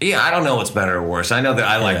 yeah, I don't know what's better or worse. I know that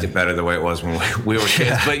I liked it better the way it was when we were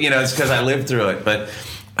kids, but, you know, it's because I lived through it. But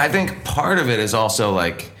I think part of it is also,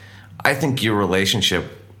 like, I think your relationship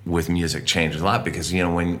with music changes a lot because, you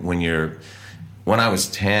know, when I was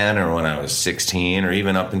 10 or when I was 16 or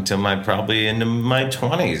even up until probably into my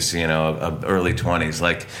 20s, you know, early 20s,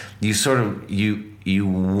 like you sort of, you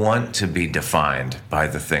want to be defined by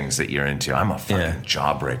the things that you're into. I'm a fucking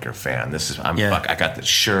Jawbreaker fan. I got this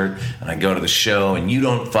shirt and I go to the show and you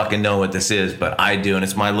don't fucking know what this is, but I do. And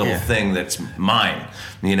it's my little thing that's mine,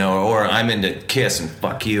 you know, or I'm into Kiss and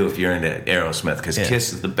fuck you if you're into Aerosmith because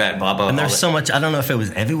Kiss is the best, blah, blah, and there's so much, I don't know if it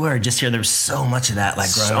was everywhere or just here, there's so much of that,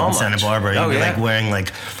 like growing up in Santa Barbara. You'd be like wearing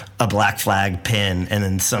like a Black Flag pin and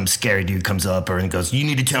then some scary dude comes up and goes, you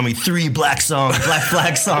need to tell me 3 Black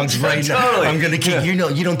Flag songs right now. Totally. I'm going to keep, you know,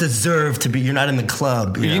 you don't deserve to be, you're not in the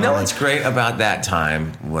club. You know what's great about that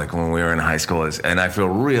time, like when we were in high school is, and I feel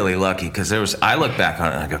really lucky because I look back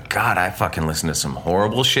on it and I go, God, I fucking listened to some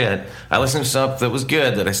horrible shit. I listened to stuff that was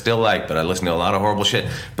good that I still like, but I listened to a lot of horrible shit.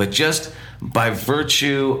 But just by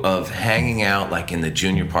virtue of hanging out like in the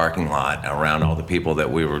junior parking lot around all the people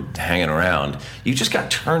that we were hanging around, you just got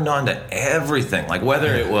turned on to everything. Like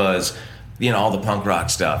whether it was, you know, all the punk rock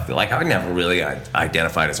stuff. Like I never really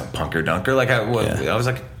identified as a punker dunker. Like I was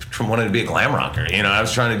like wanted to be a glam rocker. You know, I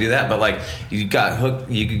was trying to do that, but like you got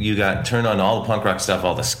hooked. You got turned on to all the punk rock stuff,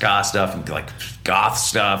 all the ska stuff, like goth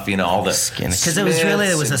stuff. You know, all the skin. Because it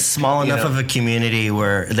was a small enough of a community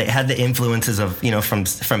where they had the influences of, you know, from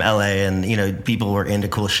LA, and you know people were into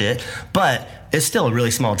cool shit, but it's still a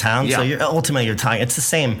really small town. So you're talking. It's the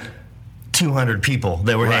same 200 people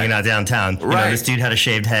that were hanging out downtown. You know, this dude had a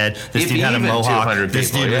shaved head. This dude had a mohawk. This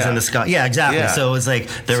dude was in the sky. Yeah, exactly. Yeah. So it was like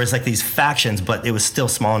there was like these factions, but it was still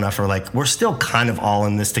small enough for like we're still kind of all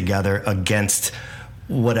in this together against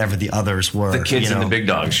whatever the others were. The kids in the big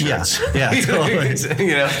dog shirts. Yeah, totally.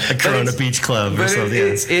 You know, a Corona Beach Club or something.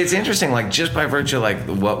 It's interesting, like just by virtue of like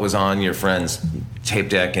what was on your friend's tape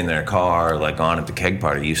deck in their car, like on at the keg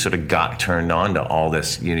party, you sort of got turned on to all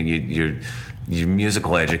this. You know, your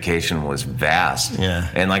musical education was vast. Yeah.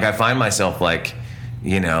 And like I find myself like,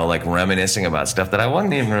 you know, like reminiscing about stuff that I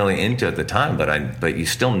wasn't even really into at the time, but you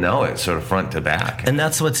still know it sort of front to back. And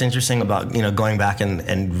that's what's interesting about, you know, going back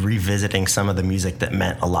and revisiting some of the music that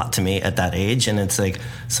meant a lot to me at that age. And it's like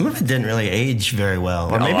some of it didn't really age very well.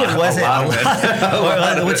 Or maybe it wasn't a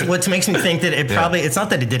lot. Which makes me think that it probably, it's not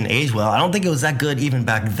that it didn't age well. I don't think it was that good even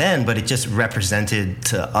back then, but it just represented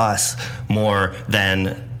to us more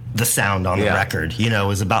than the sound on the record. You know, it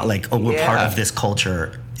was about like, oh, we're part of this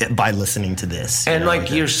culture by listening to this. And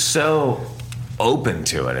like you're so open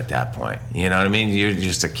to it at that point. You know what I mean? You're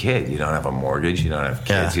just a kid. You don't have a mortgage. You don't have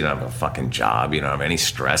kids. You don't have a fucking job. You don't have any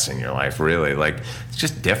stress in your life, really. Like, it's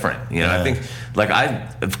just different. You know, I think, like,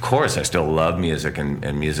 of course, I still love music,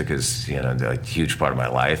 and music is, you know, a huge part of my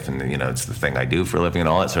life, and, you know, it's the thing I do for a living and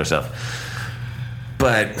all that sort of stuff.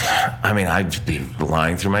 But, I mean, I'd be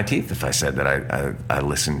lying through my teeth if I said that I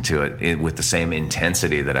listened to it with the same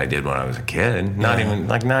intensity that I did when I was a kid. Not even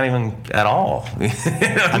at all.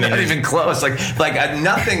 Not even close. Like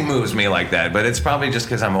nothing moves me like that. But it's probably just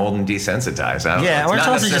because I'm old and desensitized. Or it's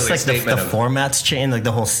also just like the formats change, like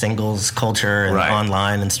the whole singles culture and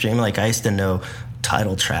online and streaming. Like I used to know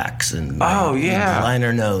title tracks and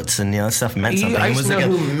liner notes, and you know, stuff meant something. I used to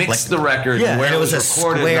know who mixed the record, where it was a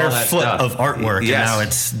square foot of artwork, and now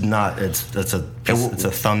it's not. It's a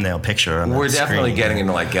thumbnail picture. We're definitely getting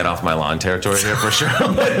into like get off my lawn territory here for sure.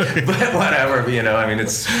 but whatever, you know. I mean,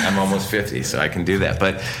 I'm almost 50, so I can do that.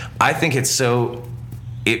 But I think it's so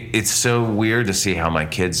weird to see how my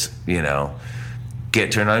kids, you know,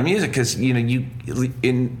 get turned on to music, because you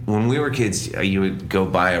know, when we were kids, you would go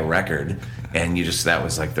buy a record. And that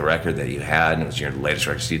was like the record that you had, and it was your latest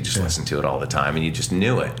record, so you just listen to it all the time, and you just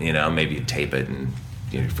knew it, you know, maybe you'd tape it, and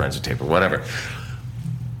your friends would tape it, or whatever.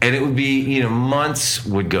 And it would be, you know, months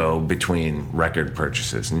would go between record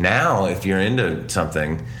purchases. Now, if you're into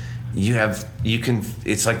something,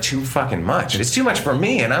 it's like too fucking much. It's too much for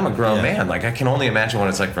me, and I'm a grown man. Like, I can only imagine what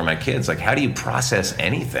it's like for my kids. Like, how do you process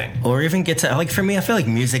anything? Or even get to, like, for me, I feel like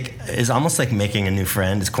music is almost like making a new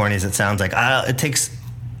friend, as corny as it sounds. Like, it takes...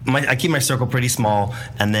 I keep my circle pretty small,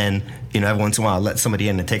 and then, every once in a while I let somebody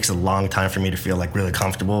in. It takes a long time for me to feel like really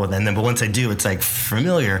comfortable, and then but once I do, it's like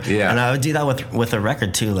familiar. Yeah. And I would do that with a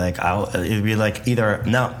record too. Like it'd be like either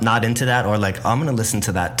no, not into that, or like I'm gonna listen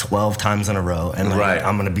to that 12 times in a row, and like,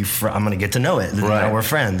 I'm gonna get to know it. Now we're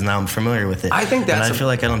friends. Now I'm familiar with it. I think that's. And I feel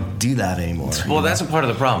like I don't do that anymore. Well, that's a part of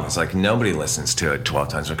the problem. It's like nobody listens to it 12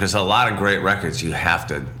 times because a lot of great records you have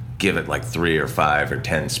to give it like 3 or 5 or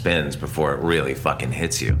 10 spins before it really fucking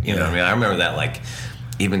hits you. You know what I mean? I remember that, like,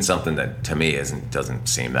 even something that to me doesn't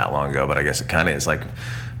seem that long ago, but I guess it kind of is, like,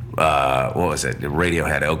 what was it?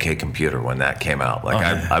 Radiohead, OK Computer, when that came out. Like,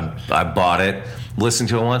 I bought it, listened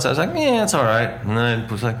to it once. I was like, yeah, it's all right. And then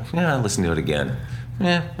I was like, yeah, I'll listen to it again.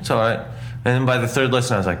 Yeah, it's all right. And then by the third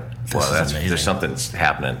listen, I was like, well, there's something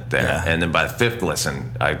happening there. Yeah. And then by the 5th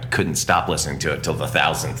listen, I couldn't stop listening to it till the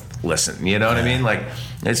 1000th listen. You know what I mean? Like,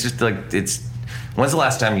 it's just like, when's the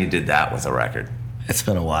last time you did that with a record? It's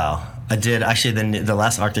been a while. I did actually the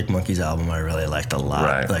last Arctic Monkeys album I really liked a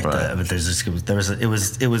lot. But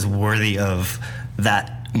it was worthy of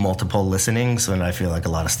that multiple listenings, and I feel like a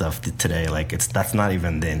lot of stuff today, like that's not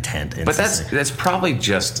even the intent. But that's probably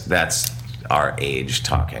just our age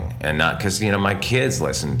talking, and not because my kids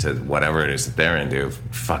listen to whatever it is that they're into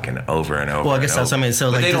fucking over and over. Well, I guess that's something. So,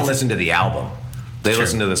 but like, they don't listen to the album. They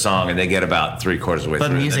listen to the song, and they get about 3/4 of the way through,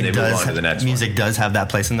 and then they move on to the next one. Music does have that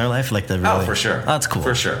place in their life, like for sure. Oh, that's cool.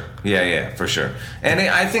 For sure. Yeah, for sure. And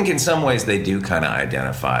I think in some ways they do kind of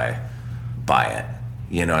identify by it.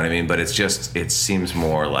 You know what I mean? But it seems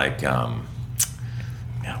more like,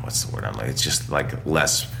 what's the word I'm like? It's just like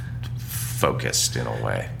less focused in a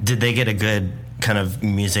way. Did they get a good kind of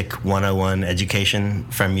music 101 education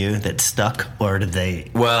from you that stuck, or did they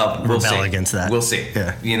rebel against that? We'll see.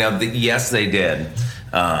 Yeah. Yes, they did.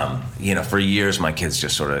 For years, my kids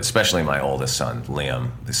just sort of, especially my oldest son, Liam,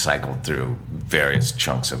 cycled through various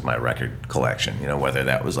chunks of my record collection, whether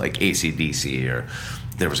that was like AC/DC, or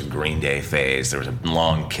there was a Green Day phase, there was a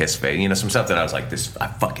long Kiss phase, some stuff that I was like, I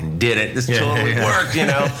fucking did it. This totally worked,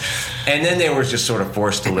 And then they were just sort of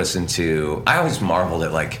forced to listen to, I always marveled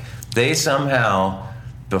at, like, they somehow,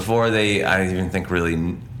 before I didn't even think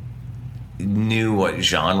really knew what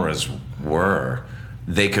genres were,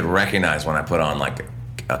 they could recognize when I put on like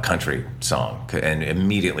a country song and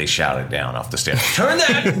immediately shout it down off the stage. Turn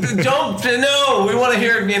that! No, we want to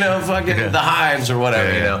hear, fucking the Hives or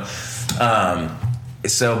whatever,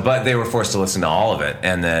 but they were forced to listen to all of it,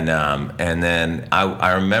 and then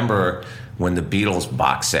I remember when the Beatles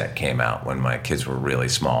box set came out when my kids were really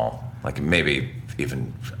small, like maybe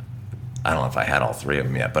even. I don't know if I had all 3 of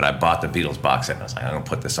them yet, but I bought the Beatles box set, and I was like, I'm going to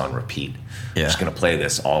put this on repeat. Yeah. I'm just going to play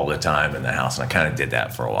this all the time in the house, and I kind of did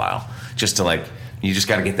that for a while, just to, like, you just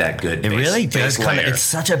got to get that good bass. It really does it's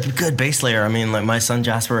such a good bass layer. I mean, like, my son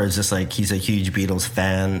Jasper is just like, he's a huge Beatles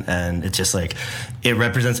fan, and it's just like, it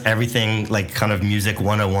represents everything, like, kind of music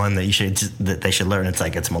 101 that they should learn. It's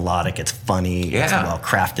like, it's melodic, it's funny, it's well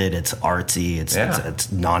crafted, it's artsy,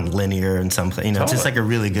 it's non-linear in some place. It's just like a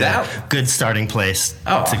really good starting place to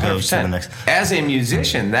go 100%. To the next. As a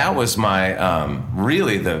musician, that was my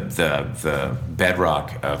really the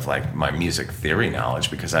bedrock of, like, my music theory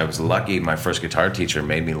knowledge, because I was lucky. My first guitar teacher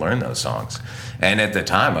made me learn those songs, and at the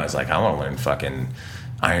time I was like, I want to learn fucking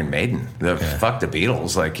Iron Maiden. Fuck the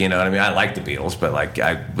Beatles, like, you know what I mean? I like the Beatles, but like,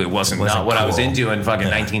 it wasn't not what cool. I was into in fucking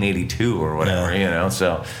 1982 or whatever,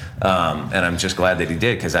 So, and I'm just glad that he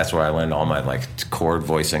did, because that's where I learned all my like chord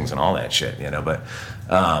voicings and all that shit,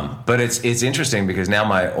 But it's interesting because now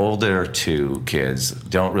my older 2 kids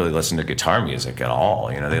don't really listen to guitar music at all.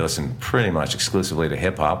 They listen pretty much exclusively to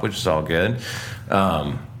hip hop, which is all good.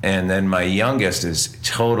 And then my youngest is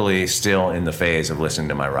totally still in the phase of listening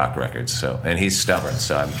to my rock records. And he's stubborn,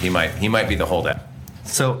 so he might be the holdout.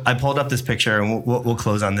 So I pulled up this picture, and we'll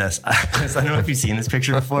close on this. I don't know if you've seen this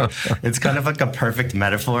picture before. It's kind of like a perfect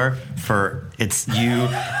metaphor for it's you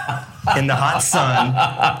in the hot sun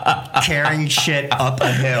carrying shit up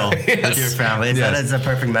a hill with your family. That is a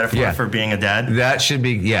perfect metaphor for being a dad. That should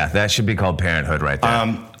be called parenthood right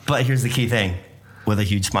there. But here's the key thing: with a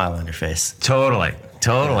huge smile on your face. Totally.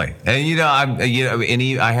 And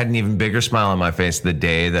I had an even bigger smile on my face the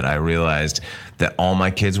day that I realized that all my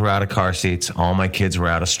kids were out of car seats, all my kids were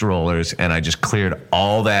out of strollers, and I just cleared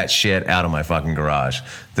all that shit out of my fucking garage.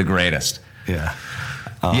 The greatest. Yeah.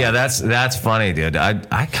 That's funny, dude.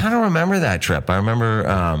 I kind of remember that trip. I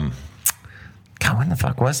remember God, when the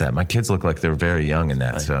fuck was that? My kids look like they're very young in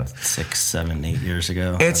that. Like so 6, 7, 8 years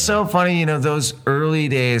ago. It's so funny, you know, those early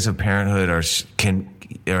days of parenthood are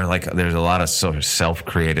like, there's a lot of sort of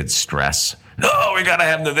self-created stress. Oh, we gotta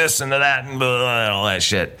have the this and the that and blah, all that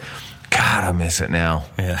shit. God, I miss it now.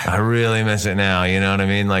 Yeah. I really miss it now. You know what I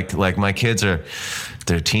mean? Like my kids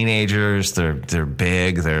they're teenagers. They're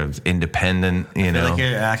big. They're independent. You know, like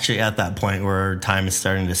you're actually at that point where time is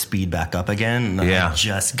starting to speed back up again. And I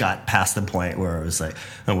just got past the point where it was like,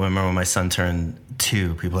 I remember when my son turned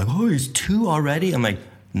 2. People were like, oh, he's 2 already. I'm like,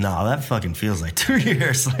 no, that fucking feels like 2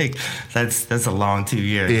 years. Like that's a long 2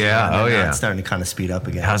 years. Yeah. You know? It's starting to kind of speed up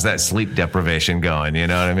again. How's that sleep deprivation going? You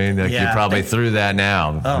know what I mean? Like you're probably through that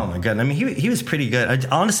now. Oh my god! I mean, he was pretty good.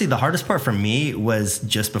 Honestly, the hardest part for me was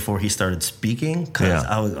just before he started speaking, because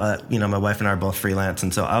I was, my wife and I are both freelance,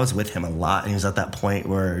 and so I was with him a lot, and he was at that point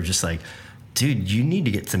where just like, dude, you need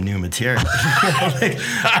to get some new material. Like,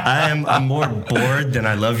 I'm more bored than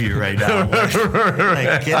I love you right now.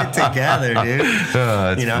 Like get it together, dude.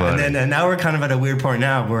 Oh, funny. And now we're kind of at a weird point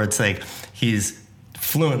now where it's like he's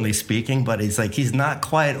fluently speaking, but he's not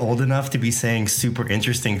quite old enough to be saying super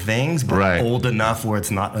interesting things, but old enough where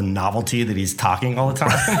it's not a novelty that he's talking all the time.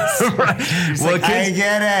 Well, like, I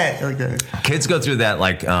get it. Okay. Kids go through that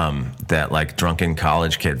like drunken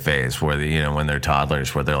college kid phase where when they're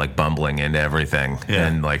toddlers, where they're like bumbling into everything,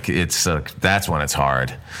 and like it's that's when it's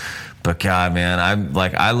hard. But God, man, I'm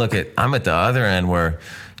at the other end where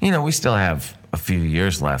we still have a few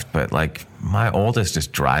years left, but like my oldest is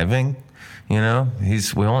driving. We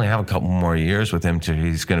only have a couple more years with him till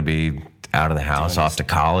he's going to be out of the house, off to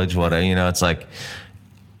college. It's like,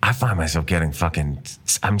 I find myself getting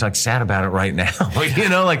I'm like sad about it right now.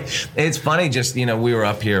 Like it's funny. Just, we were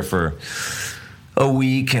up here for a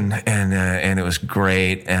week and it was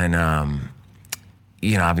great. And,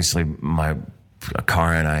 obviously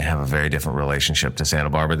Cara and I have a very different relationship to Santa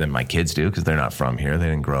Barbara than my kids do because they're not from here. They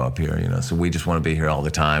didn't grow up here, So we just want to be here all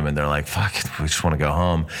the time. And they're like, fuck it, we just want to go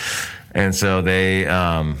home. And so they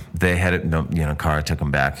had it, Cara took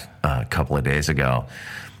them back a couple of days ago.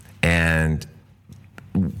 And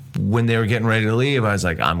when they were getting ready to leave, I was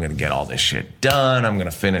like, I'm going to get all this shit done. I'm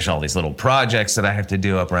going to finish all these little projects that I have to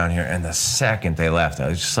do up around here. And the second they left, I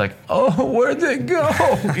was just like, oh, where'd they go?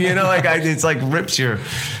 It's like rips your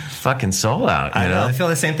fucking soul out. You know? I feel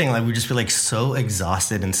the same thing. Like we just feel like so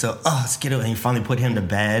exhausted and so, let's get it. And you finally put him to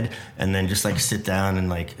bed and then just like sit down and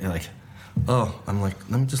like, I'm like,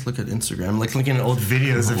 let me just look at Instagram. I'm like looking at old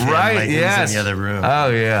videos of him. Right, yes. In the other room. Oh,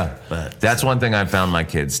 yeah. But that's one thing I found my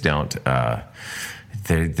kids don't.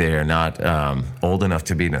 They're not old enough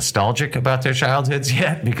to be nostalgic about their childhoods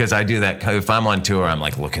yet, because I do that. If I'm on tour, I'm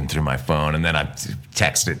like looking through my phone and then I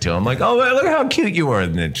text it to them like, oh, look how cute you were.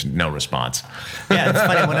 And then no response. Yeah, it's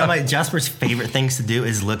funny. One of Jasper's favorite things to do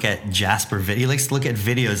is look at Jasper video. He likes to look at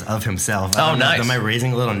videos of himself. Oh, nice. Am I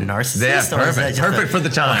raising a little narcissist? Yeah, perfect. Perfect for the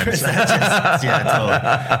times. Yeah,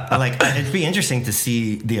 totally. Like, it'd be interesting to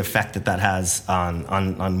see the effect that has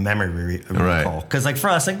on memory recall. Because like for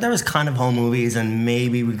us, like there was kind of home movies and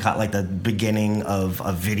maybe we got like the beginning of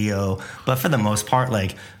a video, but for the most part,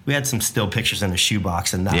 like we had some still pictures in a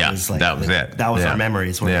shoebox, and that was like it. That was our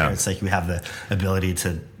memories. Where it's like we have the ability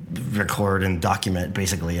to record and document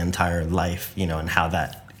basically entire life, and how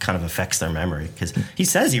that kind of affects their memory. Because he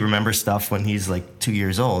says he remembers stuff when he's like 2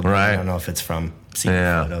 years old. Right. I don't know if it's from seeing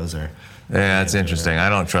photos or. Yeah, it's interesting. I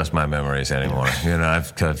don't trust my memories anymore.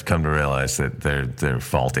 I've come to realize that they're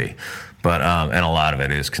faulty. But and a lot of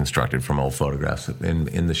it is constructed from old photographs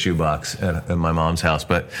in the shoebox at my mom's house.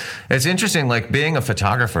 But it's interesting, like being a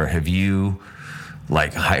photographer, have you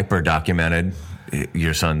like hyper documented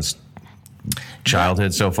your son's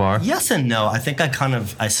childhood so far? Yes and no. I think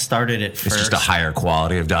I started it first. It's just a higher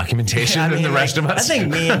quality of documentation than the rest of us. I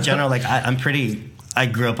think me in general, like I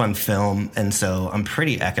grew up on film, and so I'm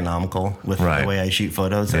pretty economical with the way I shoot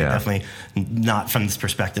photos. I'm definitely not from this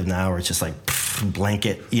perspective now where it's just like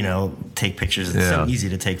blanket, take pictures. It's so easy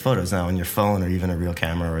to take photos now on your phone or even a real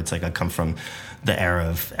camera, or it's like I come from the era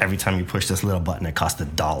of every time you push this little button, it costs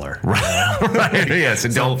 $1. Right. Yeah, so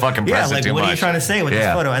don't fucking press it too much. What are you trying to say with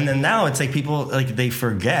this photo? And then now it's like people, like they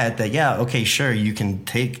forget that, okay, sure, you can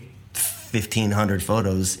take 1,500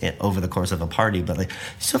 photos over the course of a party, but like you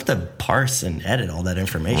still have to parse and edit all that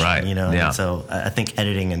information, And so I think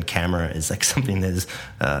editing and camera is like something that is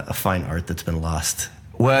a fine art that's been lost.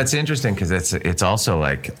 Well, it's interesting because it's also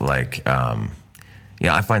like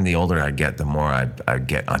I find the older I get, the more I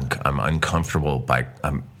get I'm uncomfortable by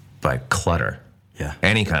clutter. Yeah,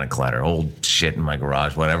 any kind of clutter, old shit in my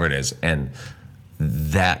garage, whatever it is, and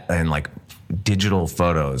like digital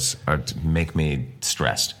photos make me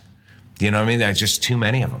stressed. You know what I mean? There's just too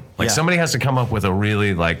many of them. Like somebody has to come up with a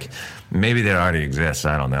really like, maybe they already exist.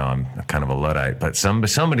 I don't know. I'm kind of a Luddite, but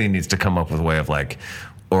somebody needs to come up with a way of like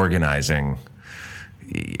organizing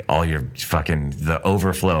all your fucking, the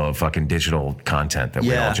overflow of fucking digital content that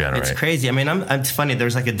we all generate. It's crazy. I mean, it's funny.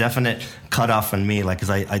 There's like a definite cutoff on me, like, because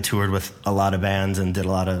I toured with a lot of bands and did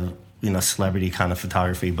a lot of, celebrity kind of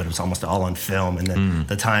photography, but it was almost all on film. And then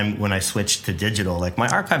the time when I switched to digital, like my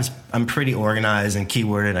archives, I'm pretty organized and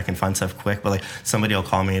keyworded. I can find stuff quick, but like somebody will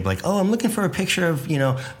call me and be like, oh, I'm looking for a picture of,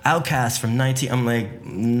 Outkast from 19. I'm like,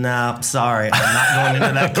 nah, sorry. I'm not going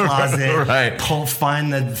into that closet. Right.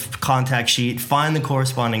 Find the contact sheet, find the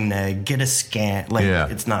corresponding neg, get a scan. Like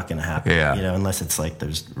it's not going to happen, unless it's like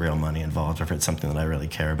there's real money involved or if it's something that I really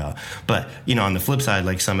care about. But, on the flip side,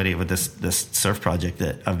 like somebody with this surf project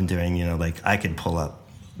that I've been doing, like I could pull up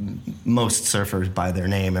most surfers by their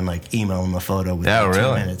name and like email them a photo within 2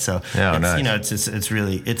 minutes. So nice.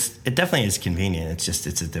 It definitely is convenient. It's just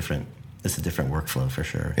it's a different workflow for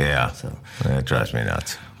sure. Yeah. So it drives me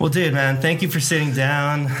nuts. Well, dude, man, thank you for sitting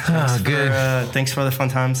down. Thanks for the fun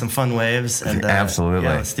time, some fun waves, and absolutely.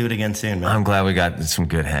 Let's do it again soon, man. I'm glad we got some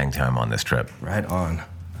good hang time on this trip. Right on.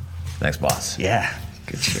 Thanks, boss. Yeah.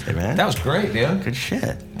 Good shit, man. That was great, dude. Good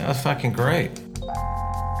shit. That was fucking great.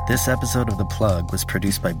 This episode of The Plug was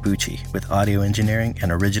produced by Bucci with audio engineering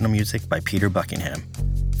and original music by Peter Buckingham.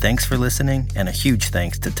 Thanks for listening, and a huge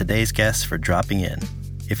thanks to today's guests for dropping in.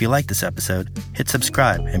 If you like this episode, hit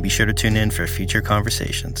subscribe and be sure to tune in for future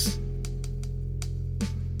conversations.